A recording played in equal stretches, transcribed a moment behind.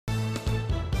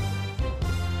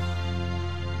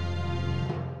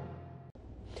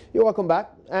You're welcome back.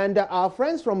 And our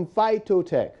friends from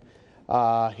Phytotech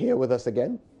are here with us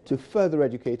again to further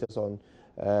educate us on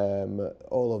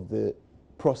all of the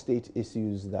prostate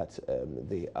issues that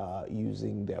they are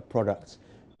using their products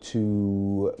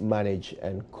to manage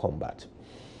and combat.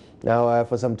 Now,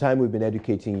 for some time, we've been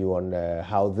educating you on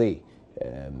how they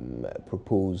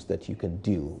propose that you can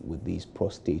deal with these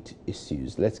prostate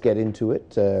issues. Let's get into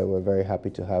it. We're very happy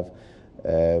to have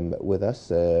with us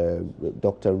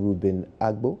Dr. Ruben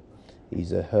Agbo.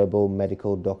 He's a herbal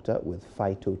medical doctor with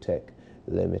Phytotech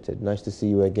Limited. Nice to see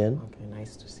you again. Okay,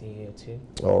 nice to see you too.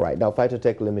 All right. Now,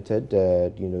 Phytotech Limited,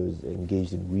 is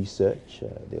engaged in research.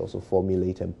 They also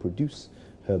formulate and produce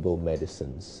herbal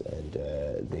medicines, and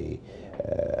they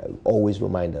always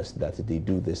remind us that they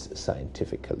do this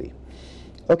scientifically.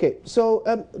 Okay,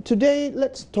 so today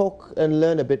let's talk and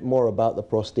learn a bit more about the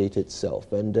prostate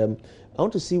itself, and I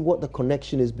want to see what the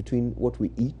connection is between what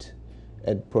we eat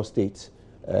and prostate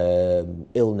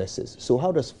illnesses. So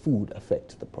how does food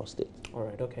affect the prostate? All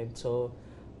right, okay, so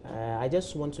I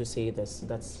just want to say this,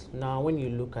 that now when you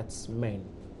look at men,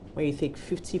 when you take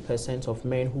 50% of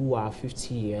men who are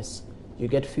 50 years, you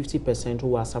get 50%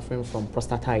 who are suffering from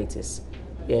prostatitis.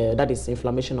 That is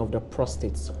inflammation of the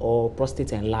prostate or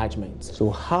prostate enlargement.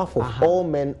 So half of all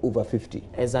men over 50?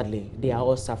 Exactly. They are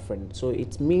all suffering. So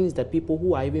it means that people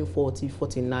who are even 40,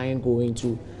 49 going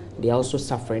to, they are also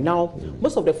suffering. Now,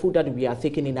 most of the food that we are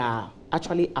taking in are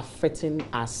actually affecting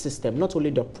our system, not only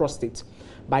the prostate.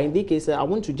 But in this case, I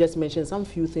want to just mention some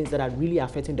few things that are really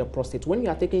affecting the prostate. When you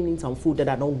are taking in some food that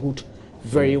are not good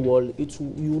very well,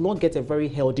 you will not get a very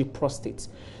healthy prostate.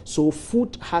 So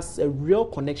food has a real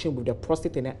connection with the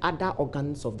prostate and the other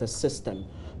organs of the system.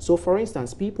 So for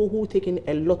instance, people who taking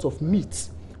a lot of meat,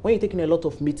 when you're taking a lot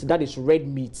of meat, that is red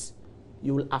meat,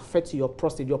 you will affect your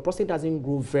prostate. Your prostate doesn't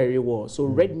grow very well. So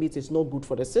red meat is not good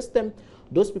for the system.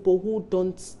 Those people who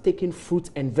don't take in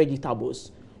fruit and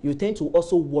vegetables, you tend to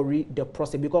also worry the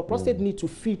prostate, because prostate need to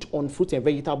feed on fruit and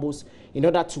vegetables in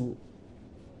order to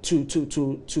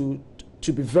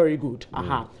be very good.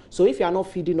 So if you are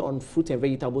not feeding on fruit and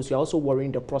vegetables, you are also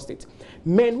worrying the prostate.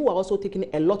 Men who are also taking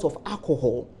a lot of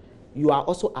alcohol, you are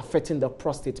also affecting the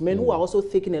prostate. Men who are also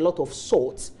taking a lot of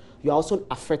salt, you are also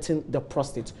affecting the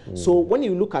prostate. So when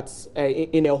you look at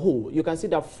in a whole, you can see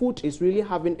that food is really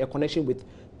having a connection with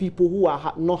people who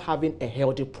are not having a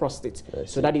healthy prostate.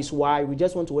 So that is why we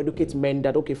just want to educate men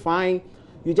that, okay, fine,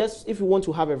 you just, if you want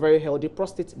to have a very healthy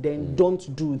prostate, then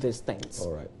don't do these things.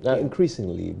 All right. Now,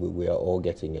 increasingly, we are all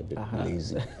getting a bit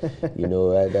lazy.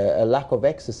 A lack of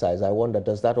exercise, I wonder,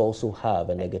 does that also have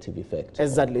a negative effect?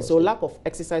 Exactly. So lack of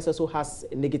exercise also has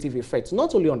a negative effect,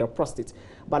 not only on the prostate,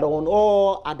 but on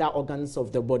all other organs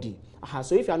of the body.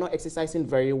 So if you are not exercising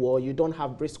very well, you don't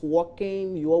have brisk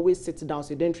walking, you always sit down,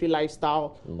 sedentary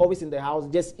lifestyle, always in the house,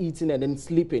 just eating and then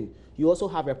sleeping, you also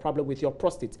have a problem with your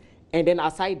prostate. And then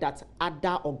aside that,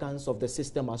 other organs of the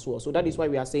system as well. So that is why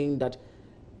we are saying that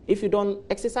if you don't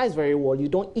exercise very well, you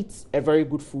don't eat a very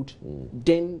good food,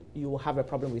 then you will have a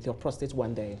problem with your prostate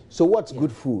one day. So what's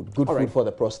good food? Good food for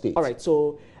the prostate? All right,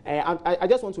 so I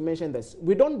just want to mention this.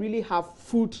 We don't really have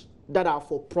food that are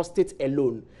for prostate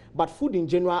alone, but food in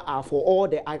general are for all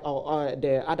the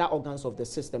other organs of the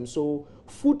system. So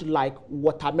food like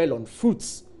watermelon,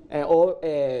 fruits,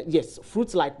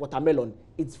 fruits like watermelon,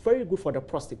 it's very good for the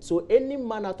prostate. So any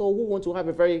man at all who wants to have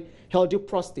a very healthy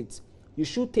prostate, you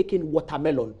should take in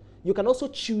watermelon. You can also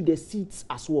chew the seeds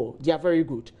as well. They are very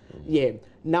good.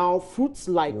 Now fruits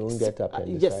like... You won't get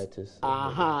appendicitis.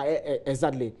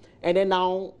 Exactly. And then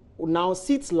now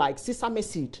seeds like sesame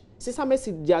seed. Sesame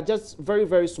seed, they are just very,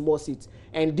 very small seeds.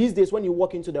 And these days when you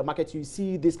walk into the market, you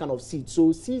see this kind of seeds.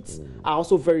 So seeds are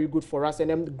also very good for us. And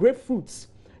then grapefruits,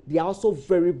 they are also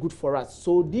very good for us.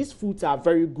 So these foods are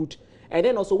very good. And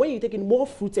then also when you're taking more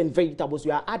fruits and vegetables,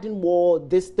 you are adding more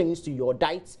these things to your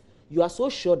diet, you are so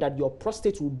sure that your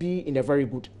prostate will be in a very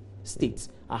good state.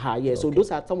 So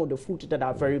those are some of the foods that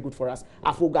are very good for us.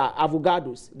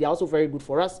 Avocados, they are also very good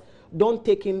for us. Don't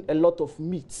take in a lot of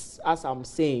meats, as I'm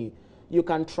saying. You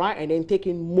can try and then take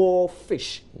in more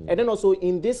fish. And then also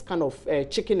in this kind of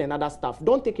chicken and other stuff,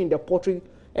 don't take in the poultry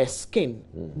skin.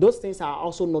 Those things are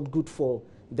also not good for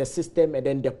the system and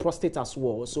then the prostate as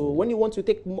well. So when you want to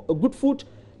take a good food,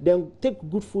 then take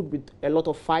good food with a lot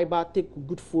of fiber, take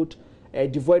good food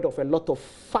devoid of a lot of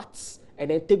fats, and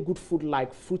then take good food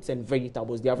like fruits and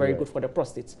vegetables. They are very good for the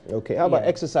prostate. Okay, how about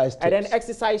exercise tips? And then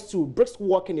exercise too. Brisk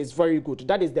walking is very good.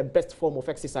 That is the best form of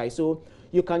exercise. So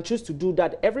you can choose to do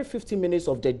that every 15 minutes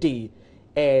of the day.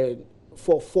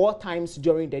 For 4 times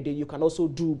during the day. You can also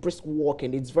do brisk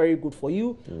walking. It's very good for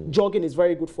you. Jogging is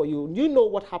very good for you. You know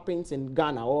what happens in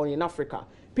Ghana or in Africa.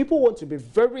 People want to be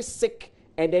very sick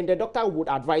And then the doctor would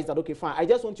advise that, okay, fine, I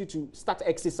just want you to start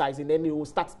exercising. Then you will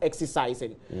start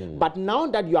exercising. But now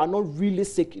that you are not really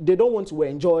sick, they don't want to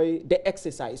enjoy the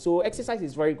exercise. So exercise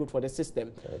is very good for the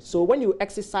system. Yes. So when you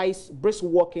exercise, brisk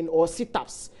walking or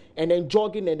sit-ups, and then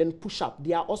jogging and then push-up,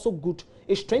 they are also good.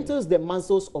 It strengthens the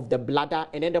muscles of the bladder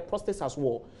and then the prostate as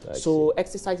well. So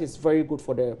exercise is very good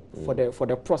for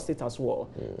the prostate as well.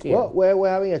 Yeah. Well, we're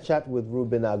having a chat with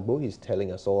Ruben Agbo. He's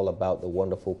telling us all about the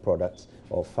wonderful products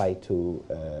of Phyto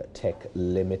Tech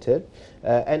Limited.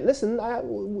 And listen,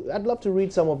 I'd love to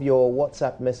read some of your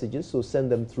WhatsApp messages, so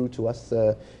send them through to us.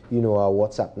 You know our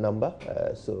WhatsApp number.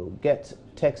 So get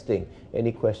texting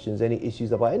any questions, any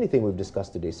issues about anything we've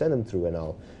discussed today. Send them through and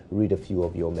I'll read a few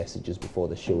of your messages before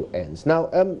the show ends. Now,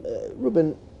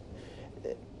 Ruben,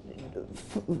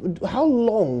 how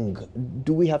long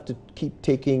do we have to keep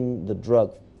taking the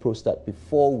drug Prostat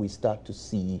before we start to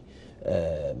see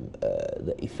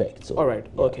the effects? All right,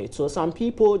 okay. So some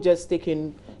people just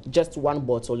taking just one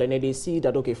bottle and then they see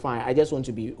that, okay, fine, I just want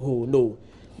to be whole. No,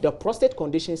 the prostate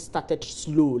condition started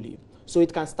slowly. So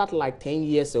it can start like 10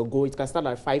 years ago, it can start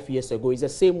like 5 years ago. It's the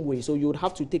same way. So you would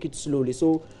have to take it slowly.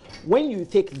 So when you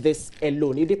take this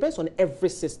alone, it depends on every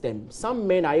system. Some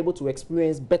men are able to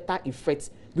experience better effects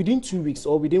within 2 weeks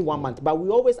or within 1 month. But we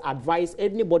always advise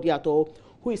anybody at all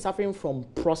who is suffering from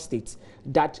prostate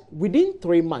that within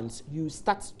 3 months, you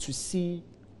start to see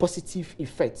positive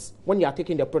effects when you are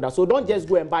taking the product. So don't just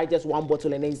go and buy just one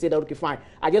bottle and then say that, okay, fine,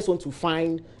 I just want to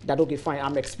find that, okay, fine,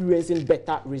 I'm experiencing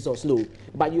better results. No,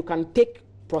 but you can take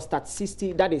Prostat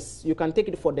 60, that is, you can take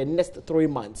it for the next 3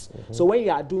 months. So when you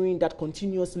are doing that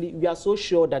continuously, we are so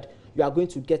sure that you are going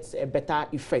to get a better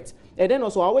effect. And then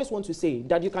also, I always want to say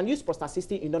that you can use Prostat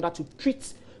 60 in order to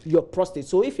treat your prostate.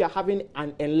 So if you're having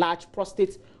an enlarged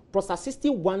prostate, Prostat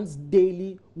 60 once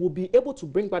daily will be able to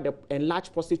bring back the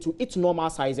enlarged prostate to its normal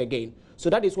size again. So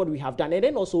that is what we have done. And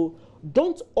then also,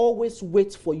 don't always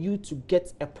wait for you to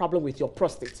get a problem with your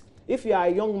prostate. If you are a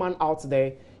young man out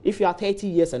there, if you are 30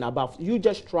 years and above, you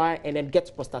just try and then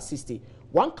get Prostat 60.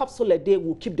 1 capsule a day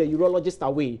will keep the urologist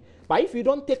away. But if you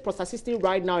don't take Prostat 60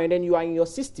 right now and then you are in your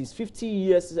 60s, 50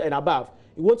 years and above,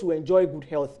 you want to enjoy good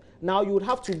health. Now you would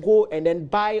have to go and then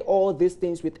buy all these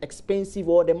things with expensive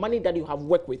or the money that you have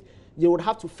worked with. You would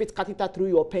have to fit catheter through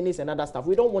your penis and other stuff.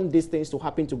 We don't want these things to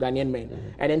happen to Ghanaian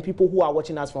men and then people who are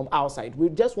watching us from outside. We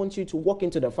just want you to walk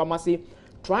into the pharmacy,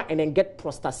 try and then get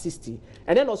Prostat 60.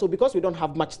 And then also, because we don't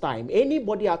have much time,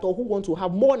 anybody at all who wants to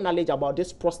have more knowledge about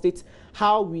this prostate,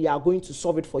 how we are going to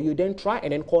solve it for you, then try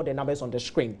and then call the numbers on the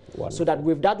screen. Wonderful. So that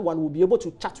with that one, we'll be able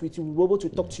to chat with you, we'll be able to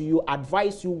talk to you,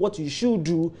 advise you what you should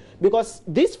do. Because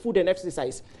this food and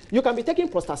exercise, you can be taking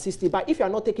Prostat 60, but if you are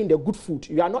not taking the good food,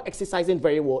 you are not exercising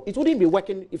very well, it wouldn't be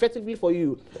working effectively for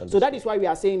you. So that is why we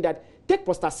are saying that take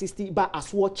Prostat 60, but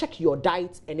as well check your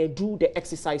diet and then do the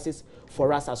exercises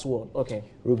for us as well. Okay.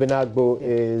 Ruben Agbo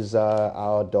is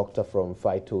our doctor from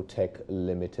Phyto Tech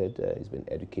Limited. He's been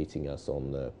educating us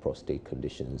on prostate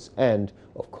conditions and,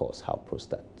 of course, how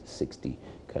Prostat 60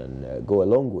 can go a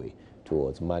long way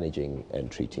towards managing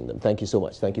and treating them. Thank you so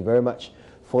much. Thank you very much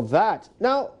for that.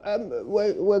 Now,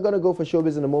 we're going to go for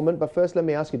showbiz in a moment, but first let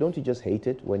me ask you, don't you just hate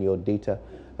it when your data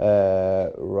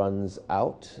runs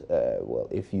out? Well,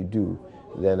 if you do,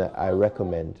 then I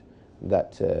recommend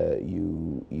that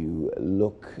you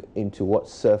look into what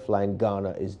Surfline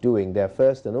Ghana is doing. Their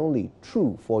first and only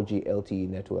true 4G LTE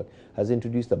network has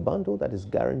introduced a bundle that is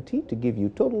guaranteed to give you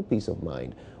total peace of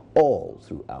mind all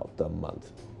throughout the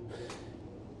month.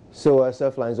 So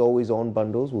Surfline's always-on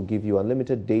bundles will give you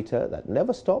unlimited data that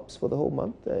never stops for the whole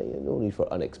month. No need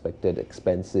for unexpected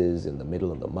expenses in the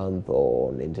middle of the month or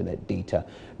on internet data.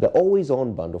 The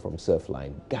always-on bundle from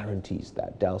Surfline guarantees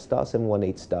that. Dial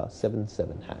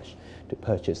 *718*77# to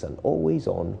purchase an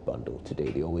always-on bundle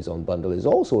today. The always-on bundle is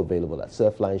also available at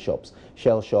Surfline shops,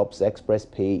 Shell shops, Express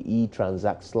Pay,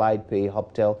 eTransact, Slide Pay,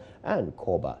 Hubtel, and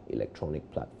Korba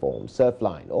electronic platforms.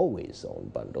 Surfline always-on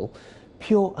bundle.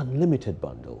 Pure unlimited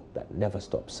bundle that never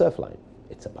stops. Surfline,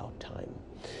 it's about time.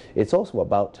 It's also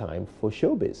about time for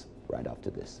showbiz right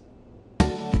after this.